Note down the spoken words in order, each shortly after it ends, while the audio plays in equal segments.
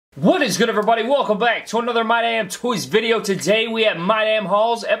What is good, everybody? Welcome back to another My Damn Toys video. Today we have My Damn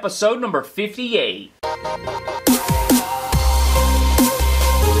Hauls episode number 58.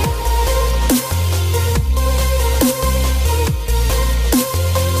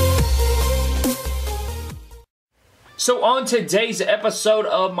 So on today's episode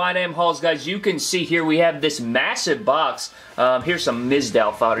of My Damn Hauls, guys, you can see here we have this massive box. Here's some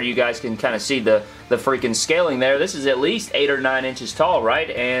MYDAMNTOYS fodder. You guys can kind of see the freaking scaling there. This is at least 8 or 9 inches tall, right?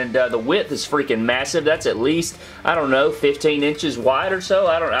 And the width is freaking massive. That's at least, I don't know, 15 inches wide or so.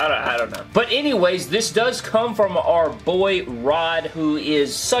 I don't know. But anyways, this does come from our boy Rod, who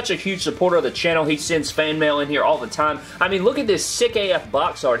is such a huge supporter of the channel. He sends fan mail in here all the time. I mean, look at this sick AF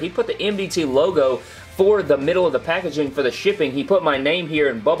box art. He put the MDT logo for the middle of the packaging for the shipping. He put my name here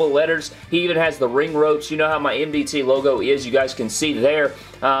in bubble letters. He even has the ring ropes. You know how my MDT logo is. You guys can see there.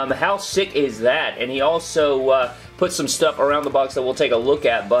 How sick is that? And he also put some stuff around the box that we'll take a look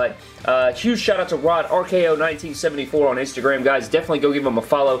at. But huge shout out to Rod, RKO1974 on Instagram. Guys, definitely go give him a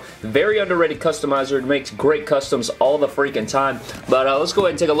follow. Very underrated customizer. Makes great customs all the freaking time. But let's go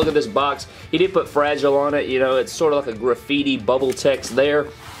ahead and take a look at this box. He did put Fragile on it. You know, it's sort of like a graffiti bubble text there.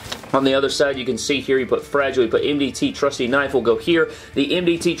 On the other side, you can see here, you put Fragile, you put MDT Trusty Knife will go here. The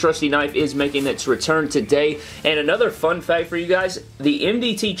MDT Trusty Knife is making its return today. And another fun fact for you guys, the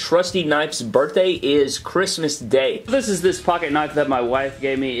MDT Trusty Knife's birthday is Christmas Day. This is this pocket knife that my wife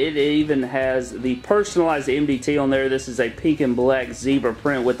gave me. It even has the personalized MDT on there. This is a pink and black zebra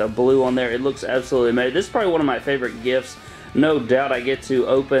print with a blue on there. It looks absolutely amazing. This is probably one of my favorite gifts. No doubt I get to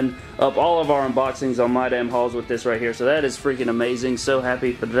open up all of our unboxings on My Damn Hauls with this right here, so that is freaking amazing. So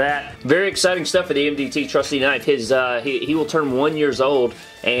happy for that. Very exciting stuff for the MDT Trusty Knife. He will turn 1 year old,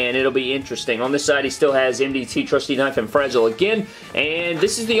 and it'll be interesting. On this side, he still has MDT Trusty Knife and Fragile again, and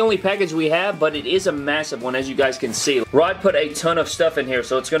this is the only package we have, but it is a massive one, as you guys can see. Rod put a ton of stuff in here,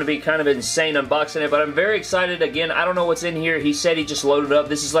 so it's going to be kind of insane unboxing it, but I'm very excited. Again, I don't know what's in here. He said he just loaded up.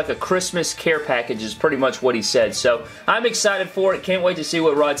 This is like a Christmas care package is pretty much what he said, so I'm excited for it. Can't wait to see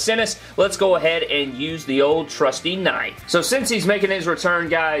what Rod sent us. Let's go ahead and use the old trusty knife. So since he's making his return,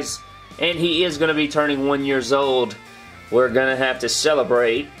 guys, and he is going to be turning 1 year old, we're going to have to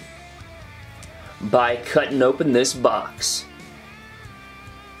celebrate by cutting open this box.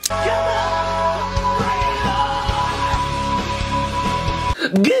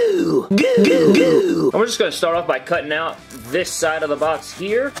 Goo! Goo! Goo! Goo! And we're just going to start off by cutting out this side of the box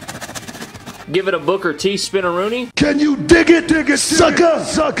here. Give it a Booker T spin-a-rooney. Can you dig it, sucker,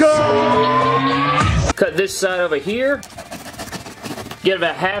 sucker? Cut this side over here. Give it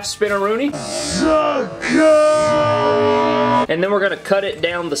a half spin-a-rooney. Sucker! And then we're going to cut it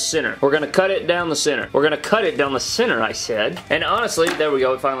down the center. We're going to cut it down the center. We're going to cut it down the center, I said. And honestly, there we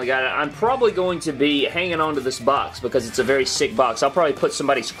go, we finally got it. I'm probably going to be hanging on to this box because it's a very sick box. I'll probably put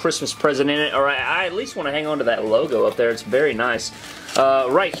somebody's Christmas present in it, or I at least want to hang on to that logo up there. It's very nice.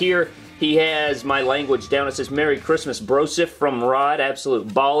 Right here, he has my language down. It says, Merry Christmas, Brosif from Rod, absolute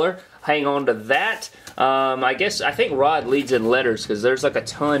baller. Hang on to that. I think Rod leads in letters because there's like a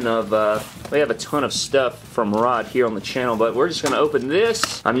ton of, we have a ton of stuff from Rod here on the channel, but we're just going to open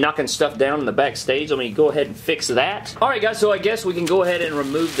this. I'm knocking stuff down in the backstage. Let me go ahead and fix that. Alright guys, so I guess we can go ahead and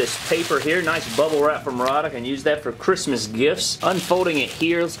remove this paper here. Nice bubble wrap from Rod. I can use that for Christmas gifts. Unfolding it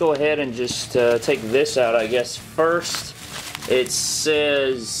here, let's go ahead and just take this out, I guess, first. It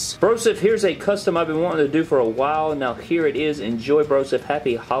says, Brosif, here's a custom I've been wanting to do for a while. Now here it is. Enjoy, Brosif.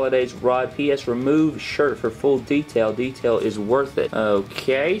 Happy holidays, Rod. P.S. Remove shirt for full detail. Detail is worth it.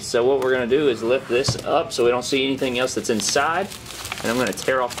 Okay, so what we're going to do is lift this up so we don't see anything else that's inside. And I'm going to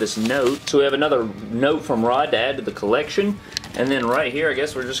tear off this note. So we have another note from Rod to add to the collection. And then right here, I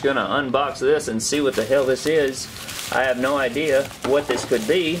guess we're just going to unbox this and see what the hell this is. I have no idea what this could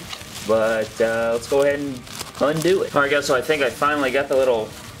be, but let's go ahead and undo it. Alright guys, so I think I finally got the little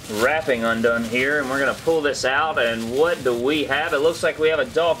wrapping undone here, and we're going to pull this out, and what do we have? It looks like we have a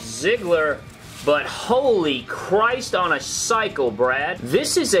Dolph Ziggler, but holy Christ on a cycle, Brad.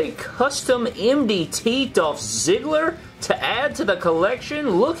 This is a custom MDT Dolph Ziggler to add to the collection.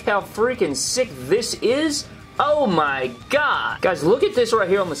 Look how freaking sick this is. Oh my god. Guys, look at this right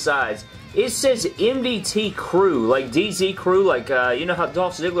here on the sides. It says MDT Crew, like DZ Crew, like, you know how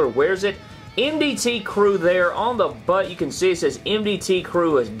Dolph Ziggler wears it? MDT Crew there on the butt. You can see it says MDT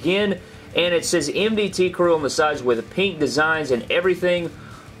Crew again, and it says MDT Crew on the sides with pink designs and everything,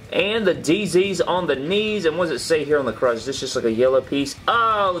 and the DZs on the knees. And what does it say here on the crotch? Is this just like a yellow piece?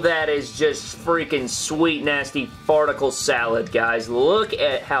 Oh, that is just freaking sweet, nasty farticle salad, guys. Look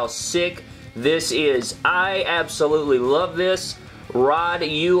at how sick this is. I absolutely love this. Rod,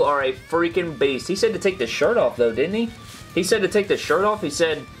 you are a freaking beast. He said to take the shirt off, though, didn't he? He said to take the shirt off. He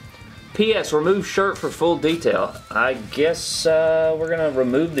said, P.S. Remove shirt for full detail. I guess we're gonna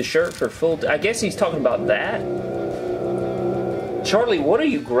remove the shirt for full. I guess he's talking about that. Charlie, what are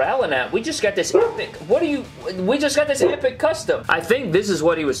you growling at? We just got this epic. We just got this epic custom. I think this is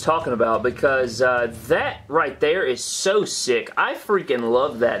what he was talking about because that right there is so sick. I freaking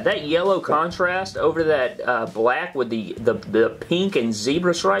love that. That yellow contrast over that black with the pink and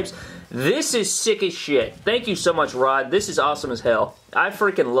zebra stripes. This is sick as shit. Thank you so much, Rod. This is awesome as hell. I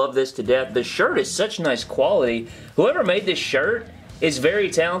freaking love this to death. The shirt is such nice quality. Whoever made this shirt is very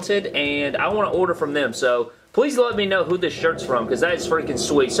talented, and I want to order from them. So please let me know who this shirt's from, because that is freaking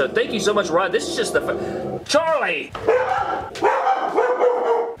sweet. So thank you so much, Rod. This is just the... Charlie!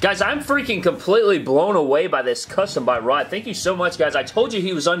 Guys, I'm freaking completely blown away by this custom by Rod. Thank you so much, guys. I told you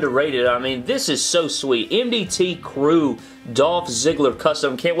he was underrated. I mean, this is so sweet. MDT Crew Dolph Ziggler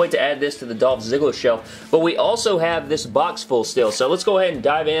custom. Can't wait to add this to the Dolph Ziggler shelf. But we also have this box full still. So let's go ahead and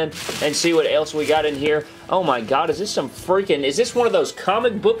dive in and see what else we got in here. Oh my god, is this some freaking... Is this one of those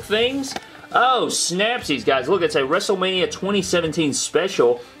comic book things? Oh, snapsies, guys. Look, it's a WrestleMania 2017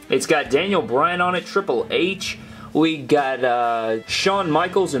 special. It's got Daniel Bryan on it, Triple H. We got Shawn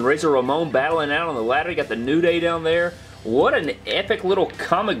Michaels and Razor Ramon battling out on the ladder. You got the New Day down there. What an epic little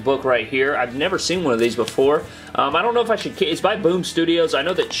comic book right here. I've never seen one of these before. I don't know if I should... It's by Boom Studios. I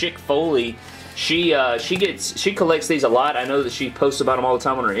know that Chick Foley, she collects these a lot. I know that she posts about them all the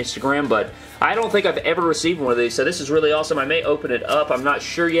time on her Instagram, but I don't think I've ever received one of these, so this is really awesome. I may open it up. I'm not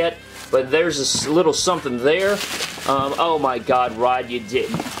sure yet, but there's a little something there. Oh my god, Rod, you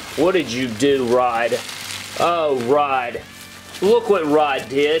didn't. What did you do, Rod? Oh, Rod. Look what Rod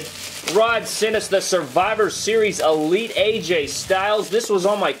did. Rod sent us the Survivor Series Elite AJ Styles. This was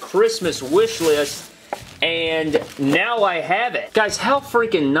on my Christmas wish list, and now I have it. Guys, how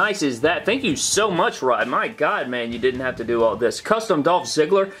freaking nice is that? Thank you so much, Rod. My god, man, you didn't have to do all this. Custom Dolph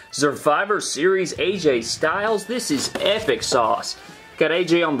Ziggler, Survivor Series AJ Styles. This is epic sauce. Got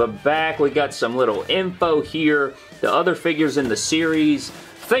AJ on the back. We got some little info here. The other figures in the series.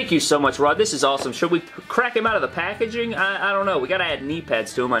 Thank you so much, Rod. This is awesome. Should we crack him out of the packaging? I don't know. We got to add knee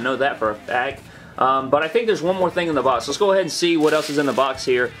pads to him. I know that for a fact. But I think there's one more thing in the box. Let's go ahead and see what else is in the box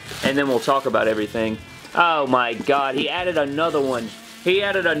here, and then we'll talk about everything. Oh, my God. He added another one. He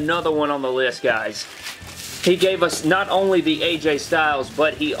added another one on the list, guys. He gave us not only the AJ Styles,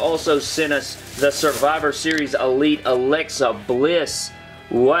 but he also sent us the Survivor Series Elite Alexa Bliss.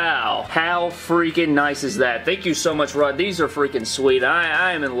 Wow, how freaking nice is that? Thank you so much, Rod. These are freaking sweet.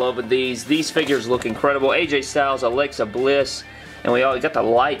 I am in love with these. These figures look incredible. AJ Styles, Alexa Bliss, and we all got the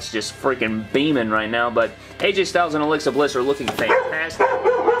lights just freaking beaming right now, but AJ Styles and Alexa Bliss are looking fantastic.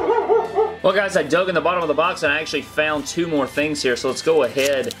 Well, guys, I dug in the bottom of the box, and I actually found two more things here, so let's go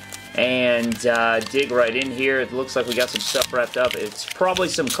ahead and dig right in here. It looks like we got some stuff wrapped up. It's probably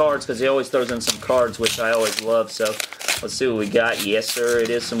some cards, because he always throws in some cards, which I always love, so... Let's see what we got. Yes, sir,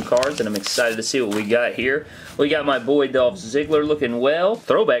 it is some cards, and I'm excited to see what we got here. We got my boy Dolph Ziggler looking well.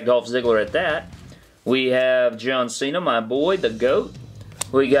 Throwback Dolph Ziggler at that. We have John Cena, my boy, the GOAT.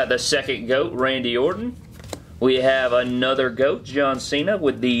 We got the second GOAT, Randy Orton. We have another GOAT, John Cena,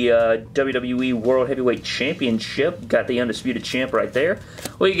 with the WWE World Heavyweight Championship. Got the Undisputed Champ right there.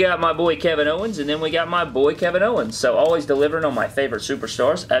 We got my boy Kevin Owens, and then we got my boy Kevin Owens. So always delivering on my favorite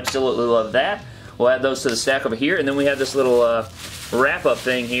superstars. Absolutely love that. We'll add those to the stack over here, and then we have this little wrap-up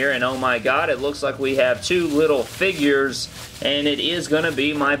thing here, and oh my god, it looks like we have two little figures, and it is going to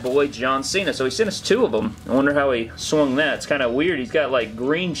be my boy John Cena. So he sent us two of them. I wonder how he swung that. It's kind of weird. He's got like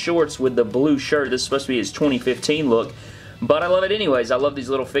green shorts with the blue shirt. This is supposed to be his 2015 look. But I love it anyways. I love these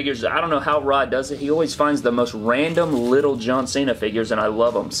little figures. I don't know how Rod does it. He always finds the most random little John Cena figures, and I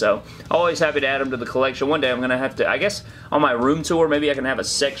love them. So, always happy to add them to the collection. One day I'm going to have to, I guess, on my room tour, maybe I can have a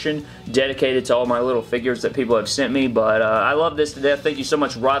section dedicated to all my little figures that people have sent me. But I love this to death. Thank you so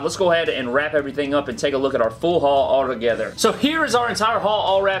much, Rod. Let's go ahead and wrap everything up and take a look at our full haul all together. So, here is our entire haul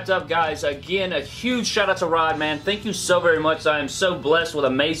all wrapped up, guys. Again, a huge shout out to Rod, man. Thank you so very much. I am so blessed with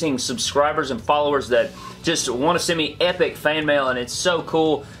amazing subscribers and followers that just want to send me epic fan mail, and it's so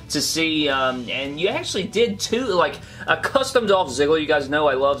cool to see. And you actually did too, like a custom Dolph Ziggler. You guys know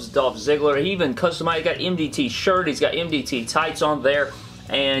I love Dolph Ziggler. He even customized. He got MDT shirt. He's got MDT tights on there,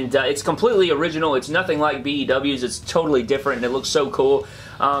 and it's completely original. It's nothing like BEW's. It's totally different, and it looks so cool.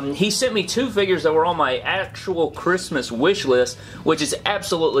 He sent me two figures that were on my actual Christmas wish list, which is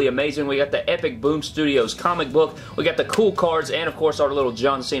absolutely amazing. We got the Epic Boom Studios comic book, we got the cool cards, and of course our little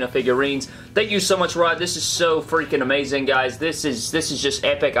John Cena figurines. Thank you so much, Rod. This is so freaking amazing, guys. This is just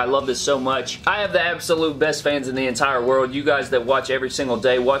epic. I love this so much. I have the absolute best fans in the entire world. You guys that watch every single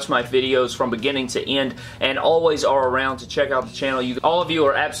day, watch my videos from beginning to end, and always are around to check out the channel. All of you you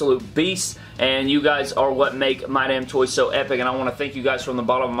are absolute beasts, and you guys are what make My Damn Toys so epic, and I want to thank you guys from the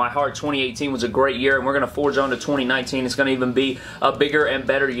bottom of my heart. 2018 was a great year, and we're going to forge on to 2019. It's going to even be a bigger and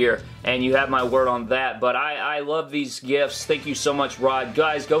better year, and you have my word on that. But I love these gifts. Thank you so much, Rod.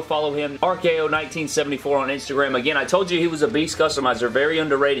 Guys, go follow him, RKO1974 on Instagram. Again, I told you he was a beast customizer. Very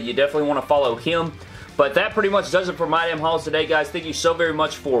underrated. You definitely want to follow him. But that pretty much does it for My Damn Hauls today, guys. Thank you so very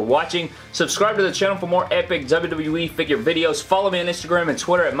much for watching. Subscribe to the channel for more epic WWE figure videos. Follow me on Instagram and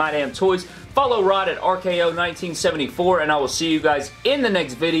Twitter at MyDamnToys. Follow Rod at RKO1974, and I will see you guys in the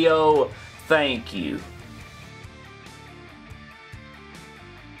next video. Thank you.